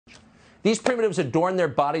These primitives adorn their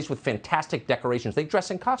bodies with fantastic decorations. They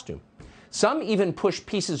dress in costume. Some even push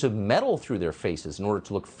pieces of metal through their faces in order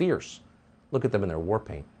to look fierce. Look at them in their war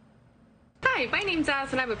paint. Hi, my name's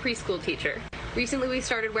Az, and I'm a preschool teacher. Recently, we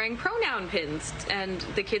started wearing pronoun pins, and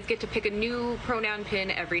the kids get to pick a new pronoun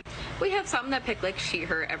pin every day. We have some that pick like she,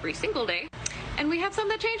 her every single day, and we have some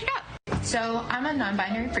that change it up. So I'm a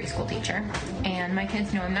non-binary preschool teacher, and my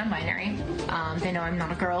kids know I'm non-binary. They know I'm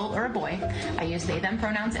not a girl or a boy. I use they, them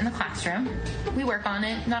pronouns in the classroom. We work on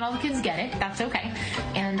it. Not all the kids get it. That's okay.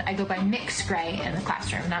 And I go by Mix Gray in the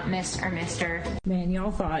classroom, not Miss or Mr. Man,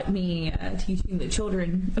 y'all thought me teaching the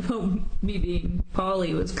children about me being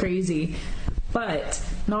poly was crazy. But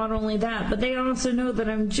not only that, but they also know that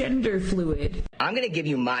I'm gender fluid. I'm going to give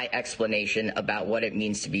you my explanation about what it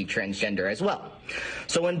means to be transgender as well.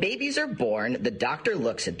 So when babies are born, the doctor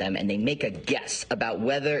looks at them and they make a guess about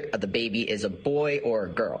whether the baby is a boy or a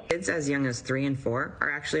girl. Kids as young as 3 and 4 are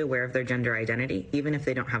actually aware of their gender identity, even if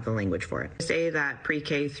they don't have the language for it. To say that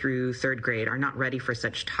pre-K through 3rd grade are not ready for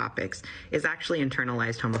such topics is actually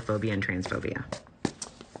internalized homophobia and transphobia.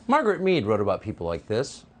 Margaret Mead wrote about people like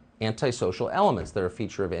this. Antisocial elements that are a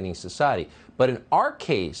feature of any society. But in our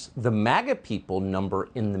case, the MAGA people number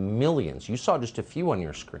in the millions. You saw just a few on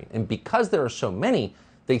your screen. And because there are so many,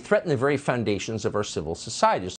 they threaten the very foundations of our civil society.